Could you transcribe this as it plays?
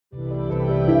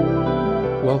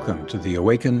Welcome to the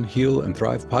Awaken, Heal, and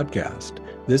Thrive podcast.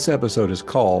 This episode is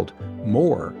called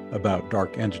More About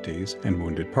Dark Entities and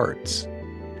Wounded Parts.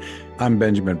 I'm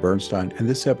Benjamin Bernstein, and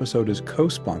this episode is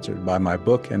co-sponsored by my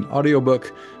book and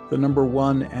audiobook, the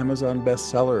 #1 Amazon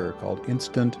bestseller called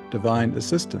Instant Divine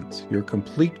Assistance, your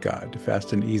complete guide to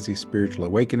fast and easy spiritual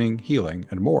awakening, healing,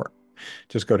 and more.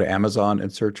 Just go to Amazon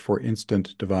and search for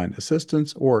Instant Divine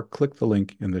Assistance or click the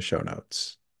link in the show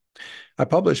notes. I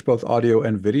publish both audio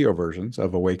and video versions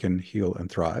of Awaken, Heal,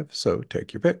 and Thrive, so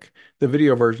take your pick. The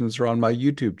video versions are on my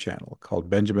YouTube channel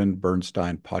called Benjamin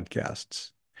Bernstein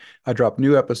Podcasts. I drop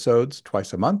new episodes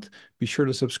twice a month. Be sure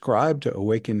to subscribe to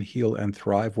Awaken, Heal, and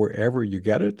Thrive wherever you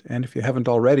get it. And if you haven't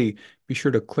already, be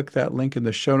sure to click that link in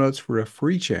the show notes for a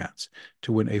free chance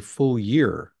to win a full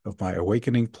year of my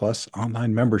Awakening Plus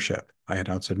online membership. I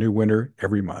announce a new winner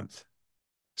every month.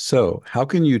 So, how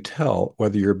can you tell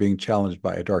whether you're being challenged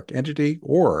by a dark entity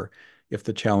or if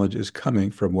the challenge is coming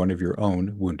from one of your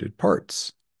own wounded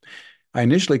parts? I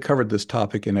initially covered this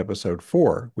topic in episode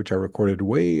 4, which I recorded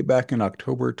way back in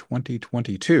October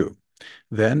 2022.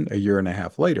 Then, a year and a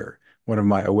half later, one of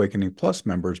my Awakening Plus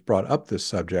members brought up this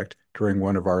subject during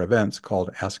one of our events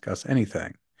called Ask Us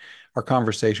Anything. Our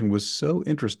conversation was so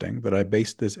interesting that I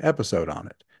based this episode on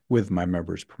it, with my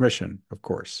members' permission, of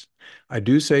course. I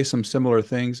do say some similar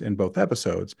things in both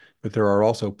episodes, but there are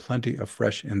also plenty of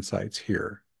fresh insights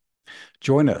here.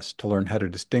 Join us to learn how to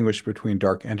distinguish between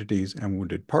dark entities and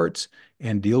wounded parts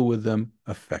and deal with them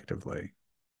effectively.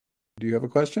 Do you have a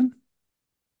question?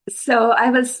 So I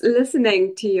was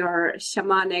listening to your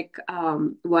shamanic,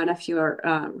 one of your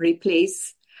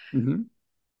replays, Mm-hmm.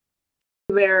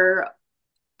 where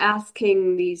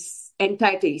asking these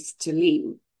entities to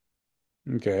leave.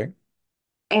 Okay.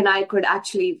 And I could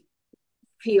actually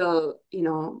feel,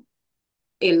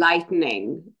 a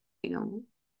lightening,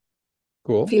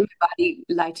 Cool. feel my body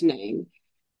lightening.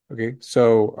 Okay.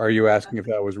 So are you asking if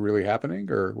that was really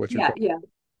happening or what's your Yeah, question? yeah.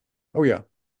 Oh, yeah.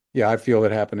 Yeah, I feel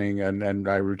it happening and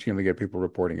I routinely get people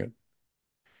reporting it.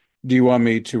 Do you want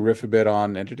me to riff a bit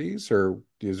on entities or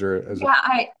is there as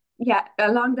a Yeah,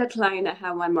 along that line, I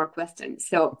have one more question.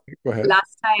 So go ahead?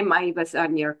 last time I was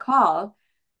on your call,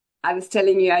 I was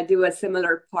telling you I do a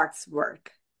similar parts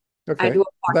work. I Okay. do a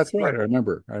That's parts right.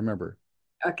 work. I remember.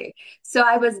 Okay. So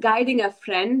I was guiding a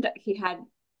friend. He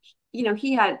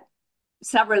had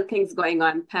several things going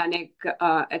on, panic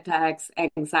attacks,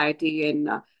 anxiety,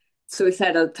 and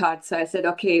suicidal thoughts. So I said,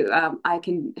 okay, I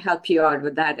can help you out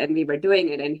with that. And we were doing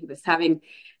it. And he was having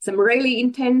some really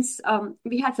intense,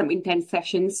 we had some intense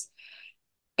sessions.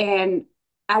 And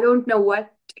I don't know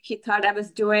what he thought I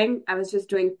was doing. I was just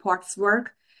doing parts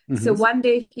work. So Mm-hmm. one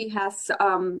day he has,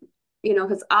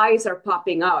 his eyes are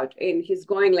popping out and he's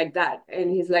going like that.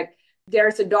 And he's like,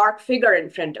 there's a dark figure in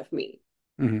front of me.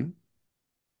 Mm-hmm.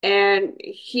 And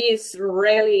he's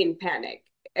really in panic.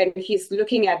 And he's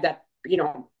looking at that,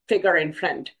 figure in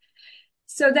front.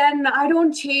 So then I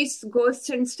don't chase ghosts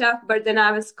and stuff, but then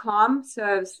I was calm. So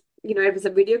I was, it was a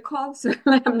video call. So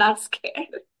I'm not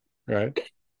scared. Right.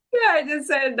 Yeah, I just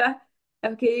said,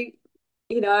 okay,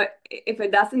 if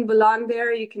it doesn't belong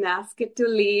there, you can ask it to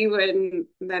leave. And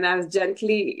then I was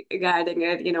gently guiding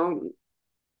it,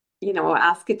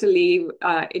 ask it to leave.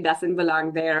 It doesn't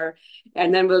belong there.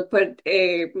 And then we'll put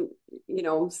a,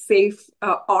 safe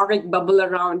auric bubble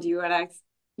around you. And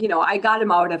I got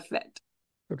him out of it.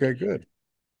 Okay, good.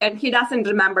 And he doesn't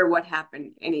remember what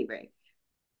happened anyway.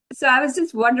 So I was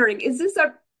just wondering, is this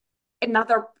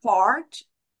another part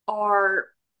or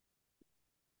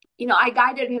I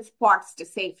guided his parts to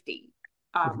safety.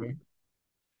 Okay.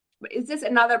 But is this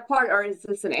another part or is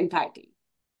this an entity?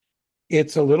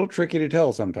 It's a little tricky to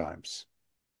tell sometimes.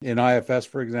 In IFS,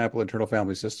 for example, internal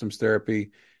family systems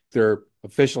therapy, their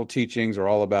official teachings are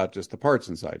all about just the parts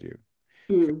inside you.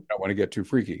 Mm. I don't want to get too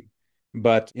freaky.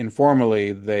 But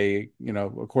informally, they,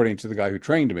 according to the guy who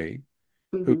trained me,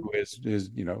 who Hmm. is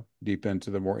deep into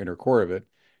the more inner core of it,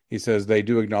 he says they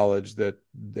do acknowledge that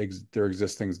there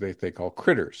exist things they call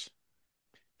critters.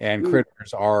 And Mm.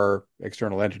 critters are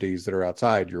external entities that are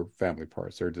outside your family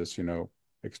parts. They're just,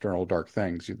 external dark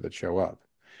things that show up.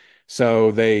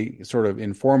 So they sort of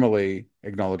informally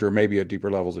acknowledge, or maybe at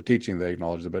deeper levels of teaching, they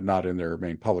acknowledge it, but not in their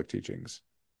main public teachings.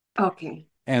 Okay.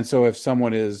 And so if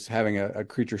someone is having a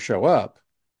creature show up,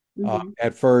 Hmm.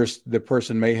 at first, the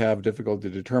person may have difficulty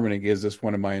determining, is this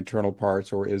one of my internal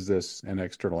parts or is this an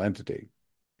external entity?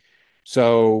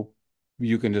 So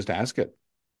you can just ask it.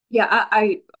 Yeah,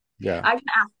 Yeah. I didn't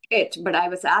ask it, but I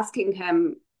was asking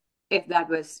him if that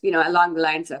was, along the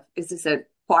lines of, is this a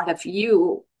part of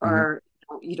you Mhm. or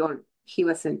you don't, he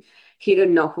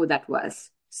didn't know who that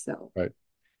was. So, Right.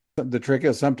 The trick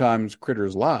is sometimes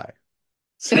critters lie.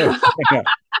 So yeah,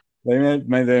 they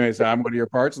may say I'm one of your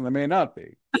parts, and they may not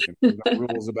be. There's no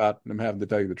rules about them having to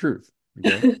tell you the truth.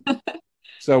 Okay.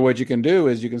 So what you can do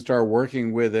is you can start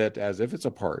working with it as if it's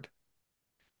a part.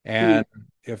 Mm, And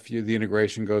if the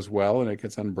integration goes well and it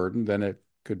gets unburdened, then it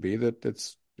could be that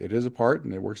it is a part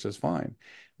and it works just fine.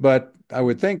 But I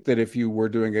would think that if you were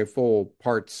doing a full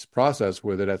parts process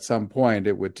with it, at some point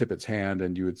it would tip its hand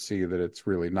and you would see that it's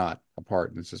really not a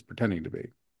part and it's just pretending to be.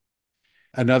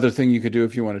 Another thing you could do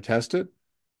if you want to test it.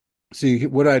 See,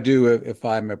 what I do if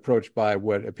I'm approached by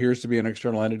what appears to be an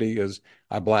external entity is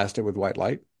I blast it with white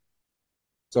light.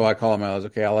 So I call them out as,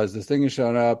 okay, Allies, this thing has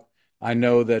shown up. I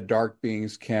know that dark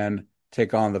beings can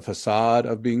take on the facade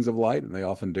of beings of light, and they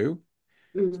often do.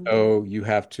 mm, So you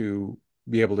have to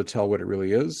be able to tell what it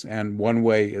really is. And one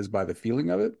way is by the feeling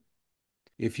of it.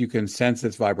 If you can sense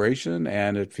its vibration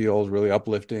and it feels really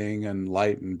uplifting and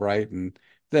light and bright, and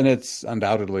then it's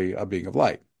undoubtedly a being of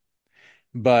light.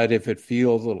 But if it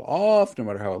feels a little off, no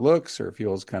matter how it looks, or it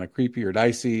feels kind of creepy or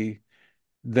dicey,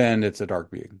 then it's a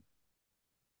dark being.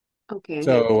 okay.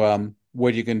 So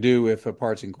what you can do if a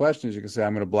part's in question is you can say,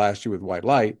 I'm going to blast you with white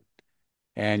light,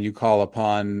 and you call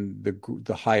upon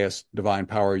the highest divine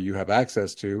power you have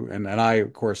access to. And I,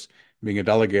 of course, being a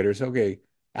delegator, say, okay,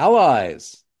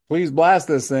 allies, please blast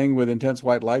this thing with intense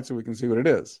white light so we can see what it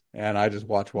is. And I just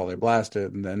watch while they blast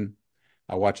it, and then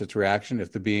I watch its reaction.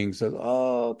 If the being says,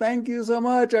 oh, thank you so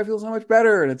much, I feel so much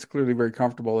better, and it's clearly very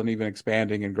comfortable and even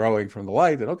expanding and growing from the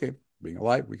light, then okay, being a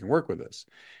light, we can work with this.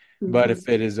 But Mhm. if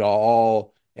it is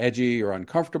all edgy or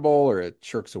uncomfortable or it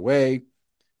shirks away,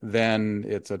 then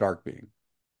it's a dark being.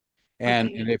 And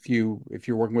Okay. if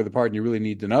you're working with a part and you really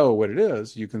need to know what it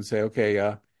is, you can say, okay,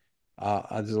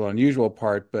 this is an unusual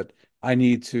part, but I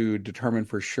need to determine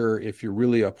for sure if you're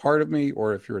really a part of me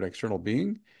or if you're an external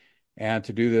being. And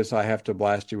to do this, I have to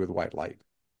blast you with white light.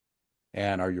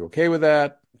 And are you okay with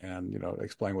that? And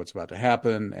explain what's about to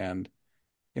happen. And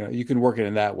you can work it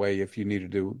in that way if you need to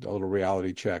do a little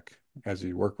reality check as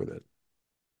you work with it.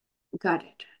 Got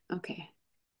it. Okay.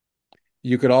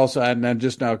 You could also, and then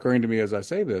just now occurring to me as I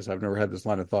say this, I've never had this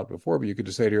line of thought before, but you could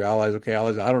just say to your allies, okay,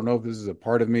 allies, I don't know if this is a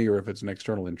part of me or if it's an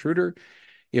external intruder.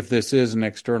 If this is an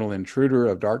external intruder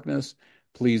of darkness,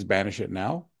 please banish it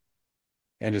now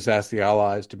and just ask the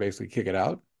allies to basically kick it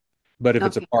out. But if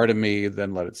it's a Okay. part of me,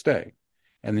 then let it stay.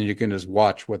 And then you can just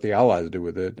watch what the allies do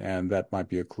with it, and that might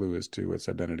be a clue as to its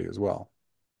identity as well.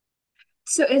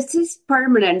 So is this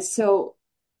permanent? So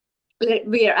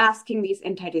we are asking these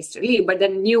entities to leave, but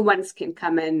then new ones can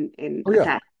come in and Oh yeah.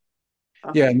 attack.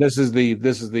 Yeah, and Okay. this is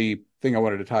the thing I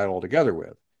wanted to tie it all together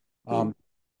with. Mm. Um,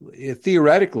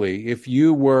 Theoretically, if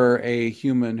you were a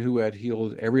human who had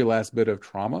healed every last bit of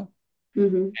trauma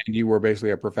Hmm. and you were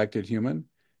basically a perfected human,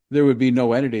 there would be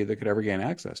no entity that could ever gain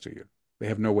access to you. They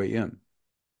have no way in.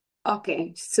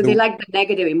 Okay. So they The, like the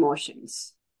negative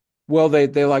emotions. well, they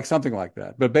like something like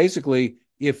that. But basically,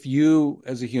 if you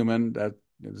as a human, that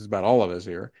this is about all of us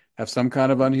here, have some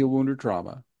kind of unhealed wound or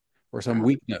trauma or some Uh,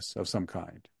 weakness of some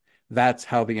kind, that's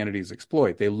how the entities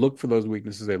exploit. They look for those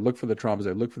weaknesses, they look for the traumas,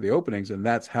 they look for the openings, and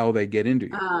that's how they get into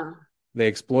you. uh, They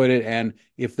exploit it, and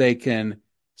if they can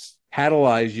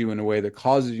catalyze you in a way that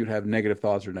causes you to have negative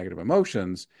thoughts or negative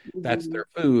emotions, that's mhm. their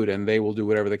food, and they will do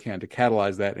whatever they can to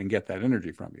catalyze that and get that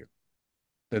energy from you.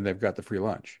 Then they've got the free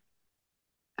lunch.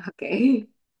 Okay.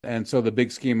 And so the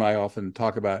big scheme I often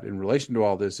talk about in relation to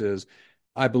all this is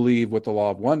I believe what the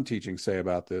law of one teachings say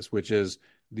about this, which is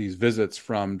these visits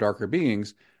from darker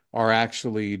beings are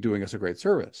actually doing us a great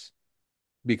service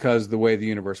because the way the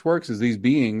universe works is these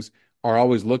beings are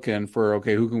always looking for,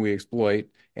 okay, who can we exploit?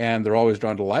 And they're always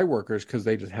drawn to light workers because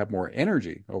they just have more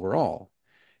energy overall.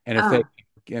 And Ah.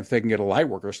 if they can get a light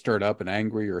worker stirred up and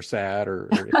angry or sad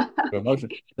or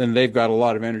emotion, then they've got a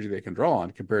lot of energy they can draw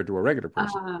on compared to a regular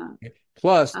person. Ah.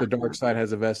 Plus, the dark Ah. side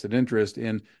has a vested interest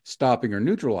in stopping or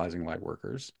neutralizing light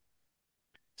workers.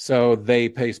 So they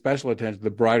pay special attention. The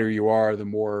brighter you are, the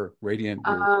more radiant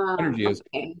your Ah. energy is.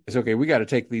 Okay. It's okay. We got to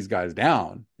take these guys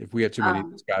down. If we get too many of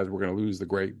Ah. these guys, we're going to lose the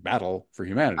great battle for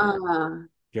humanity. Ah.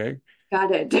 Okay.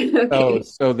 Got it. So Okay.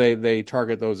 so they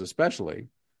target those especially.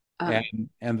 Ah.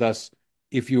 And thus,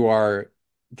 if you are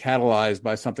catalyzed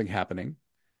by something happening,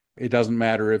 it doesn't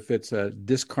matter if it's a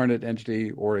discarnate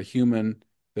entity or a human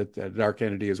that the dark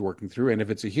entity is working through. And if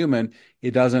it's a human,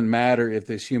 it doesn't matter if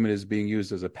this human is being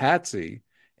used as a patsy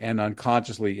and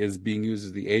unconsciously is being used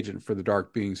as the agent for the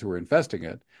dark beings who are infesting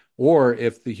it, or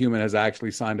if the human has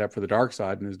actually signed up for the dark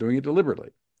side and is doing it deliberately.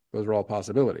 Those are all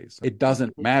possibilities. It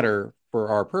doesn't Okay. matter for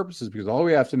our purposes because all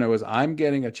we have to know is I'm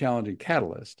getting a challenging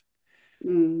catalyst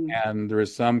Mm. and there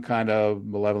is some kind of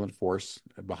malevolent force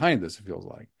behind this, it feels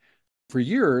like. For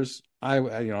years, in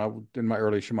my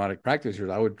early shamanic practice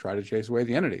years, I would try to chase away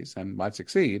the entities and might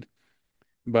succeed,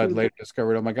 but Mhm. later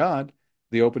discovered, oh my God,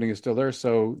 the opening is still there.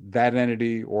 So that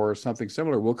entity or something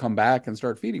similar will come back and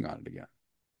start feeding on it again.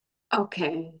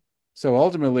 Okay. So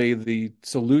ultimately, the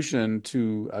solution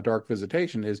to a dark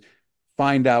visitation is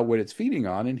find out what it's feeding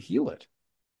on and heal it.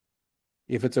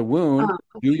 If it's a wound,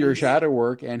 do your Okay. shadow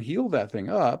work and heal that thing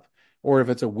up. Or if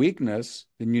it's a weakness,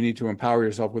 then you need to empower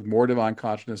yourself with more divine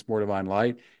consciousness, more divine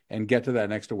light, and get to that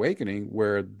next awakening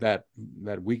where that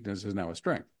weakness is now a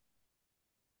strength.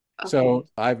 So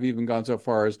Okay. I've even gone so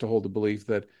far as to hold the belief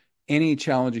that any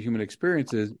challenge a human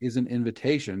experiences is an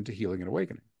invitation to healing and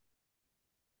awakening.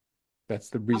 That's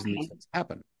the reason these Okay. things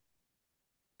happen.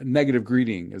 Negative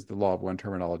greeting is the law of one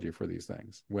terminology for these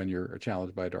things. When you're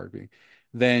challenged by a dark being,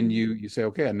 then Mhm. you say,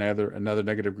 okay, another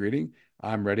negative greeting.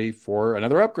 I'm ready for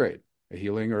another upgrade, a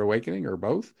healing or awakening or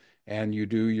both. And you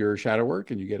do your shadow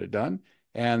work and you get it done.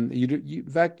 And in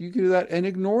fact, you can do that and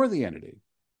ignore the entity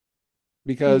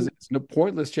because Mm. it's no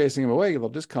pointless chasing them away. They'll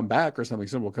just come back or something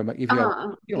simple will come back if you have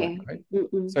healing, Okay. right?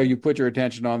 Mm-mm. So you put your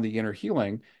attention on the inner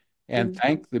healing and Mm.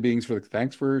 thank the beings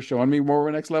thanks for showing me where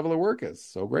my next level of work is.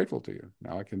 So grateful to you.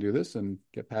 Now I can do this and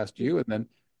get past you, and then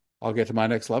I'll get to my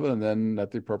next level. And then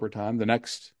at the appropriate time, the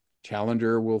next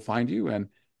challenger will find you and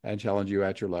challenge you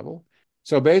at your level.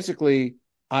 So basically,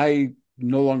 I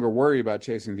no longer worry about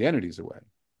chasing the entities away.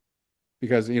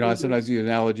 Because, I Mhm. sometimes use the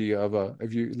analogy of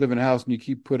if you live in a house and you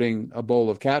keep putting a bowl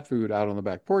of cat food out on the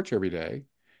back porch every day,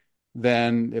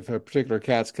 then if a particular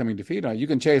cat's coming to feed on it, you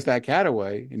can chase that cat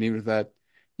away. And even if that,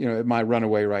 it might run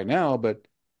away right now, but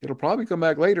it'll probably come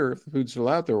back later if the food's still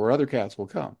out there or other cats will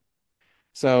come.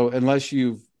 So unless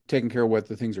you've taken care of what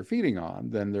the things are feeding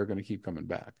on, then they're going to keep coming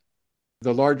back.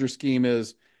 The larger scheme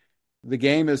is the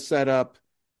game is set up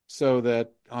so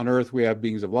that on Earth we have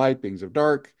beings of light, beings of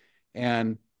dark,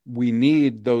 and we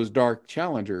need those dark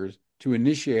challengers to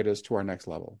initiate us to our next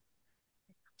level.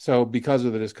 So because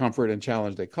of the discomfort and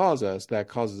challenge they cause us, that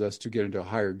causes us to get into a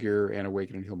higher gear and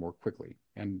awaken and heal more quickly,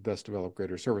 and thus develop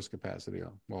greater service capacity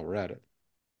while we're at it.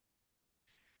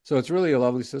 So it's really a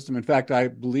lovely system. In fact, I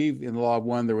believe in the Law of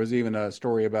One, there was even a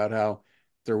story about how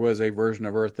there was a version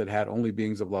of Earth that had only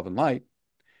beings of love and light.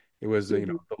 It was,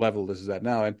 Mhm. the level this is at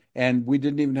now. And we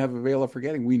didn't even have a veil of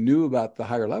forgetting. We knew about the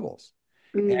higher levels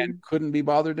and Mm. couldn't be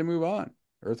bothered to move on.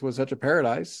 Earth was such a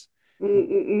paradise.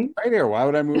 Mm-mm. Right here. Why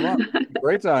would I move on?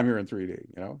 Great time here in 3D.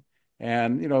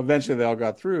 And, eventually they all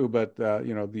got through, but,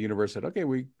 the universe said, okay,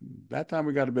 that time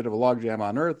we got a bit of a logjam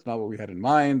on Earth, not what we had in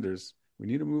mind. We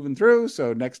need to moving through.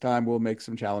 So next time we'll make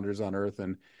some challengers on Earth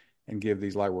and give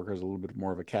these light workers a little bit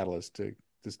more of a catalyst to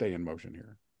stay in motion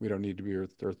here. We don't need to be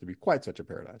Earth to be quite such a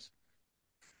paradise.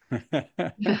 Yeah,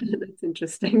 that's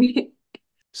interesting.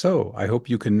 So, I hope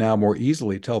you can now more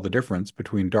easily tell the difference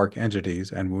between dark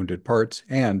entities and wounded parts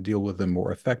and deal with them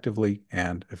more effectively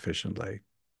and efficiently.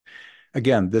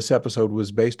 Again, this episode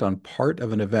was based on part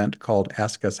of an event called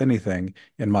Ask Us Anything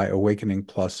in my Awakening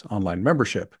Plus online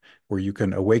membership, where you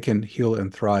can awaken, heal,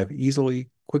 and thrive easily,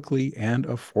 quickly, and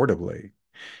affordably.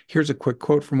 Here's a quick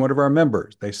quote from one of our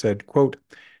members. They said, quote,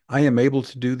 I am able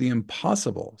to do the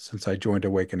impossible since I joined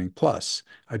Awakening Plus.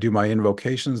 I do my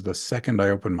invocations the second I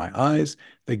open my eyes.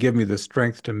 They give me the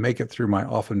strength to make it through my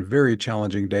often very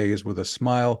challenging days with a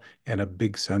smile and a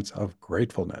big sense of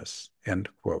gratefulness. End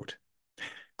quote.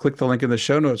 Click the link in the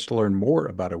show notes to learn more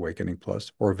about Awakening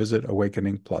Plus or visit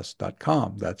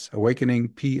awakeningplus.com. That's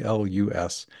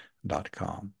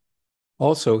awakeningplus.com.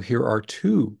 Also, here are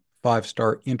two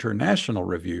five-star international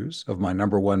reviews of my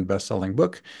 #1 best-selling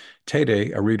book.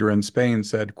 Tede, a reader in Spain,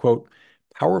 said, quote,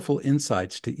 powerful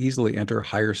insights to easily enter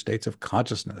higher states of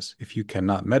consciousness. If you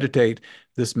cannot meditate,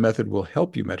 this method will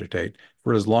help you meditate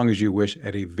for as long as you wish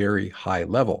at a very high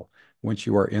level. Once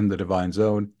you are in the divine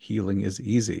zone, healing is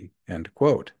easy, end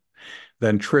quote.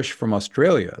 Then Trish from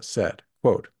Australia said,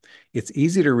 quote, it's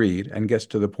easy to read and gets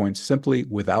to the point simply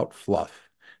without fluff.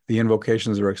 The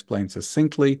invocations are explained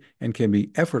succinctly and can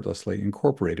be effortlessly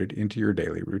incorporated into your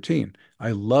daily routine.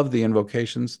 I love the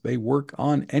invocations. They work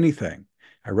on anything.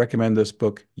 I recommend this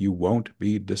book. You won't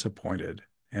be disappointed.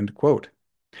 End quote.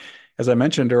 As I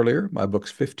mentioned earlier, my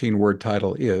book's 15-word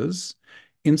title is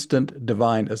Instant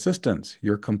Divine Assistance,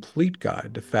 your complete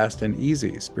guide to fast and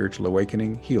easy spiritual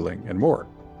awakening, healing, and more.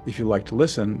 If you like to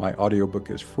listen, my audiobook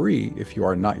is free if you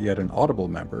are not yet an Audible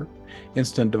member.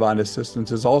 Instant Divine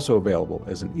Assistance is also available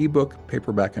as an ebook,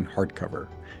 paperback, and hardcover.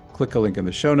 Click a link in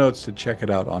the show notes to check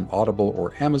it out on Audible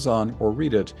or Amazon, or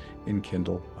read it in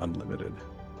Kindle Unlimited.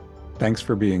 Thanks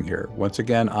for being here. Once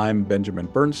again, I'm Benjamin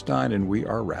Bernstein, and we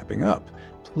are wrapping up.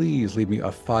 please leave me a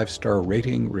 5-star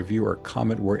rating, review, or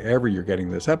comment wherever you're getting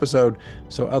this episode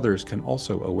so others can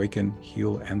also awaken,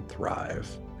 heal, and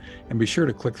thrive. And be sure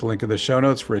to click the link in the show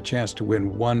notes for a chance to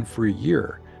win 1 free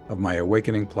year of my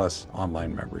Awakening Plus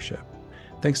online membership.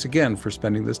 Thanks again for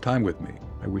spending this time with me.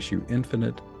 I wish you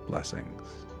infinite blessings.